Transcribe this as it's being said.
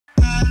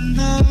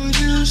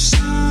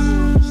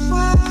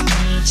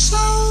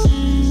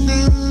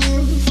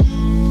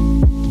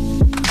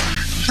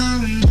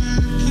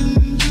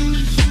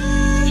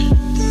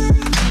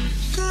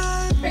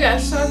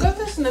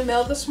the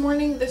mail this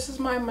morning. This is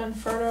my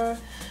Manfrotto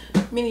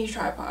Mini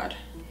Tripod.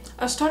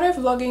 I started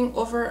vlogging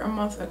over a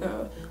month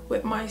ago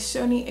with my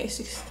Sony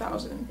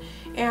A6000,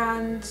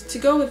 and to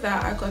go with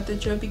that I got the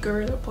Joby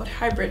GORRILLA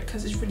hybrid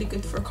because it's really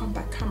good for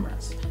compact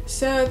cameras.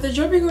 So the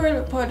Joby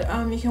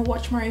GORRILLA, you can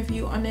watch my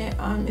review on it.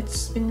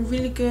 It's been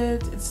really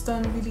good, it's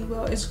done really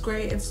well, it's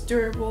great, it's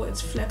durable,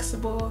 it's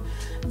flexible,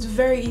 it's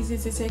very easy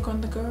to take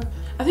on the go.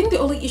 I think the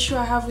only issue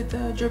I have with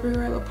the Joby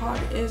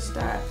GORRILLA is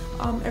that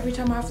every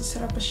time I have to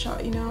set up a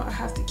shot, you know, I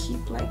have to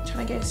keep like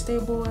trying to get it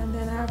stable, and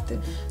then I have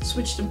to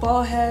switch the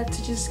ball head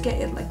to just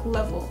get it like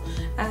level,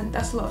 and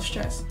that's a lot of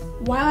stress.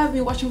 While I've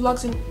been watching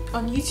vlogs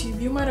on YouTube,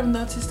 you might have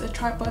noticed a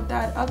tripod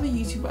that other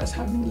YouTubers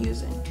have been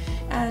using,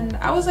 and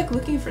I was like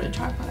looking for the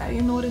tripod. I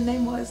didn't know what the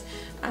name was,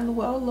 and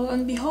well, lo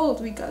and behold,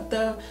 we got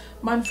the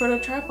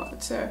Manfrotto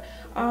tripod. So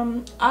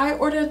I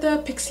ordered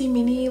the Pixi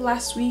Mini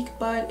last week,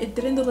 but it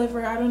didn't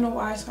deliver. I don't know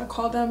why, so I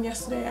called them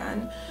yesterday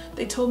and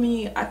they told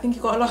me I think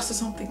it got lost or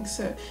something.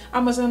 So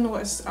Amazon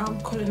was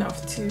cool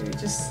enough to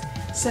just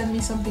send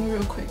me something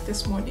real quick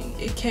this morning.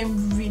 It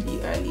came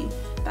really early.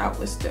 That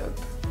was dope.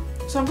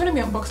 So I'm gonna be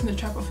unboxing the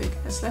tripod for you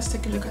guys. Let's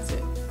take a look at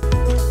it.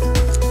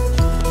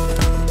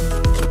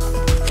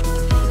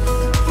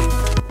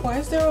 Why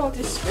is there all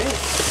this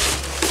space?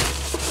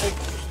 Like,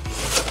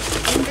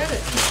 I don't get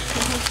it.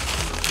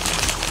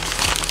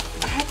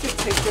 I had to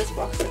take this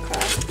box to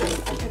class, but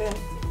I couldn't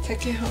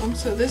take it home.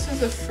 So this is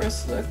the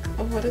first look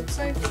of what it's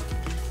like.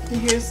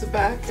 And here's the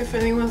back, if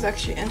anyone's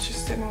actually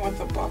interested in what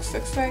the box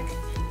looks like.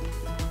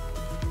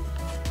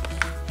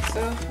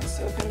 So let's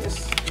open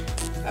this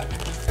up.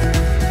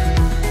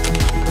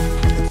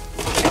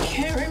 I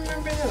can't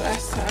remember the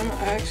last time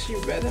I actually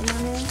read a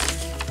manual.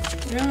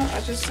 You know,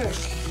 I just like,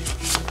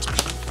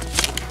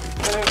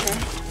 whatever.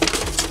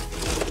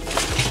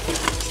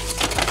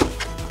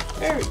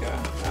 There we go.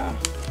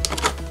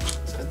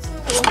 So it's a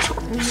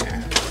little in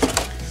here.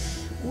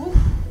 Woo.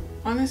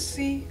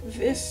 Honestly,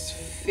 this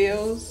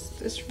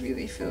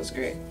really feels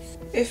great.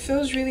 It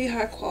feels really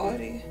high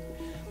quality,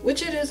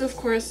 which it is, of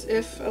course,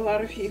 if a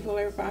lot of people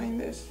are buying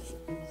this.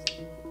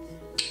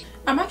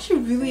 I'm actually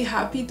really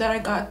happy that I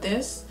got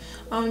this.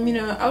 You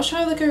know, I was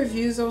trying to look at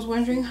reviews. I was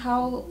wondering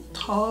how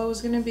tall it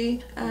was gonna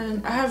be,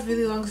 and I have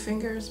really long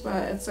fingers,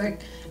 but it's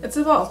like, it's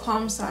about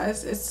palm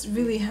size. It's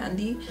really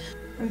handy.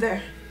 And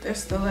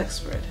there's the leg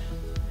spread.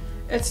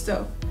 It's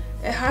dope.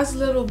 It has a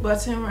little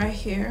button right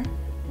here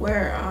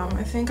where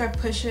I think I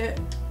push it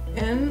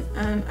in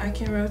and I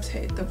can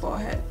rotate the ball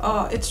head.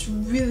 It's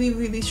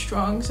really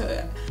strong.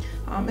 So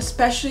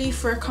especially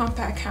for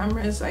compact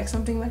cameras, like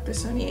something like the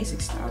Sony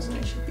A6000,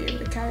 I should be able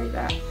to carry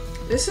that.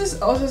 This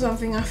is also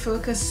something I feel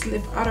could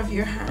slip out of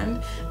your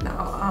hand.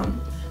 Now,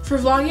 for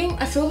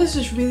vlogging, I feel this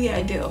is really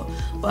ideal,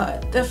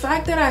 but the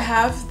fact that I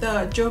have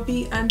the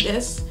Joby and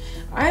this,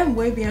 I am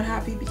way beyond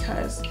happy,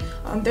 because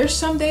there's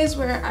some days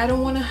where I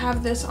don't want to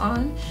have this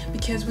on,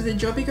 because with the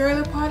Joby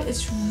GORRILLA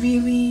it's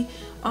really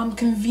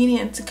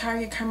convenient to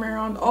carry a camera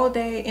around all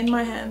day in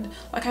my hand.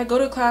 Like, I go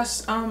to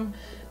class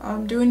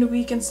during the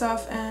week and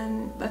stuff,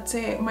 and let's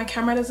say my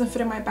camera doesn't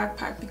fit in my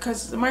backpack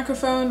because it's a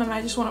microphone and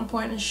I just want to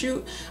point and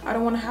shoot. I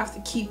don't want to have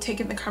to keep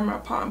taking the camera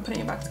apart and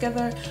putting it back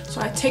together, so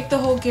I take the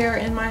whole gear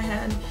in my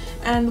hand.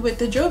 And with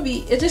the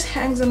Joby, it just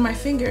hangs on my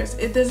fingers.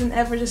 It doesn't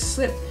ever just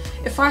slip.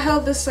 If I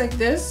held this like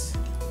this,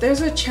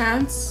 there's a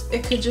chance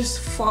it could just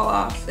fall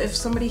off if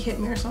somebody hit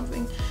me or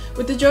something.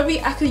 With the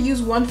Joby, I could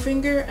use one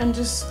finger and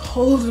just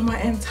hold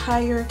my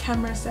entire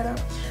camera setup.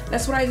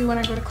 That's what I do when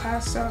I go to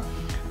class. So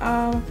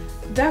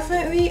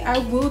definitely I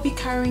will be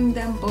carrying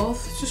them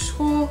both to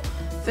school,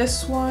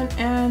 this one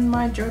and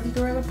my Joby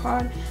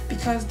GORRILLA,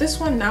 because this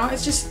one now,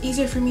 it's just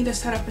easier for me to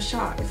set up a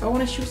shot. If I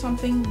want to shoot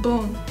something,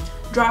 boom,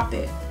 drop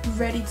it,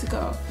 ready to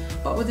go.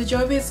 But with the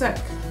Joby, it's like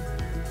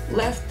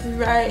left to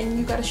right and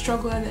you gotta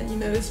struggle, and then, you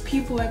know, there's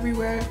people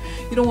everywhere.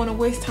 You don't want to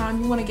waste time,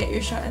 you want to get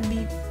your shot and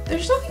leave.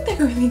 There's nothing that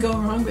can really go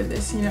wrong with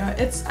this, you know.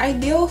 It's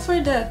ideal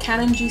for the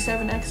Canon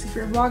G7X if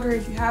you're a vlogger,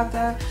 if you have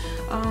that.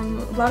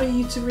 A lot of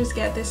YouTubers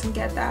get this and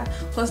get that.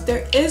 Plus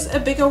there is a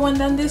bigger one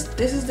than this.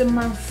 This is the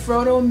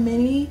Manfrotto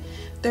Mini.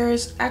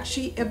 There's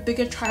actually a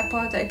bigger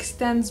tripod that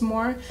extends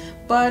more,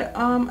 but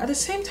at the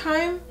same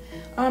time,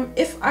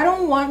 if I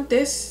don't want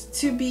this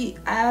to be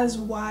as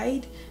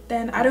wide,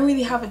 then I don't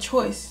really have a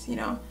choice, you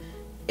know.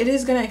 It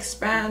is gonna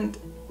expand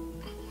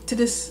to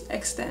this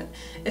extent.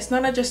 It's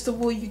not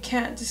adjustable. You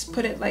can't just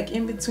put it like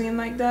in between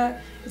like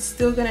that. It's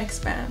still gonna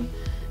expand.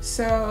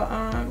 So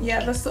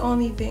yeah, that's the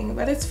only thing,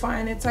 but it's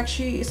fine. It's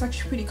actually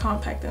pretty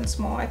compact and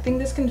small. I think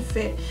this can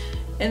fit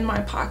in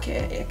my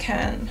pocket. It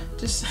can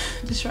just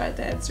right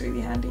there. It's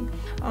really handy.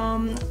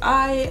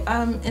 I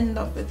am in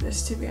love with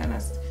this, to be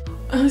honest.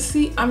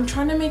 Honestly, I'm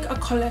trying to make a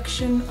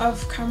collection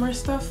of camera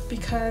stuff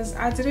because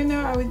I didn't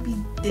know I would be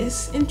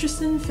this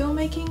interested in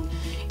filmmaking,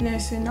 you know,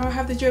 so now I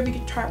have the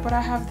Joby tripod. I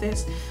have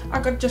this.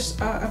 I got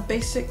just a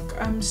basic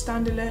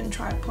standalone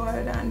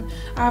tripod, and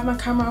I have my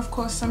camera, of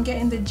course. I'm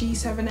getting the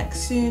G7X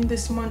soon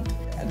this month.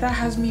 That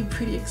has me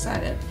pretty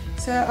excited.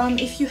 So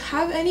if you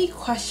have any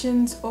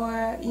questions,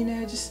 or you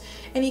know, just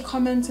any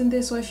comments on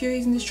this, or if you're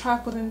using this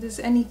tripod and there's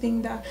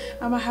anything that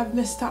I might have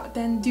missed out,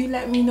 then do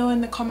let me know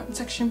in the comment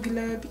section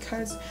below,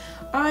 because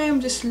I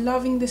am just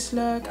loving this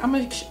look. I'm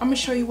gonna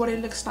show you what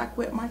it looks like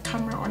with my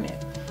camera on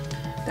it.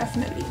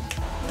 Definitely.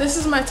 This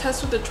is my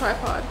test with the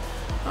tripod.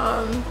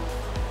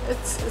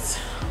 It's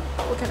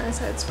what can I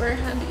say, it's very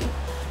handy,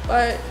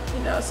 but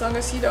you know, as long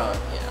as you don't,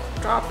 you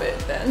know, drop it,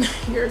 then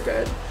you're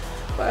good.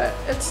 But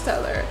it's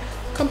stellar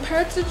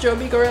compared to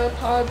Joby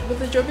GORRILLAPod. With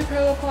the Joby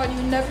GORRILLAPod,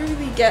 you never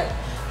really get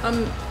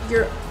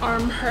your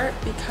arm hurt,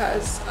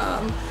 because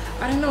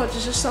I don't know,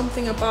 it's just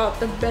something about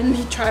the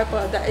bendy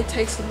tripod that it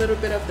takes a little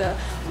bit of the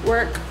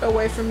work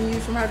away from you,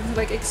 from having to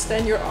like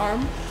extend your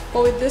arm.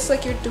 But with this,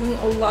 like, you're doing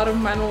a lot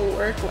of manual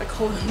work, like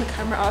holding the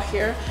camera out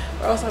here,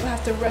 or else I'd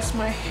have to rest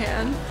my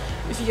hand,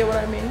 if you get what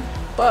I mean.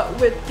 But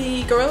with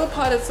the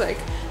GORRILLAPod, it's like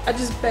I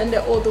just bend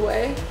it all the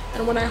way,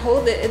 and when I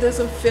hold it, it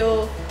doesn't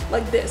feel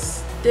like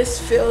this. This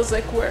feels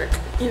like work,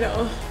 you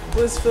know.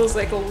 This feels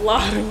like a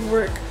lot of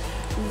work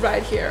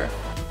right here.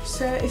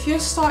 So if you're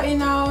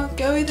starting out,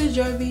 go with the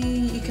Joby.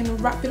 You can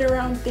wrap it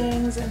around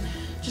things and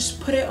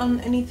just put it on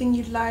anything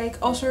you'd like.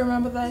 Also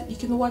remember that you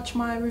can watch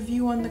my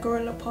review on the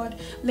GORRILLAPod,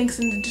 links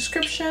in the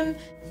description.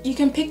 You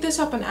can pick this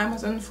up on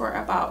Amazon for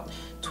about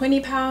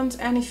 £20,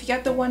 and if you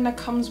get the one that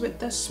comes with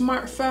the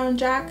smartphone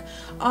jack,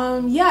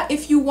 yeah,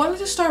 if you wanted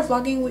to start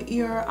vlogging with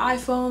your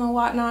iPhone or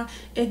whatnot,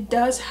 it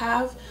does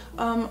have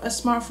a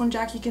smartphone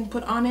jack you can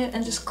put on it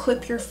and just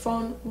clip your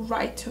phone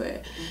right to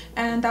it,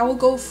 and that will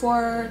go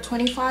for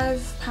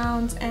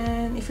 £25,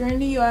 and if you're in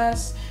the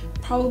US,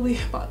 probably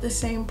about the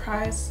same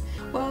price.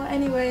 Well,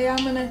 anyway,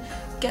 I'm gonna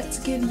get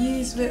to good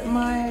use with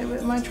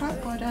my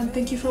tripod, and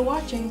thank you for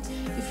watching.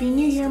 If you're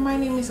new here, my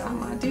name is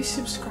Ama. Do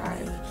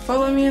subscribe.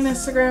 Follow me on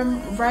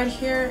Instagram right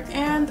here,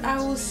 and I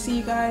will see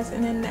you guys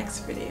in the next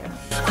video.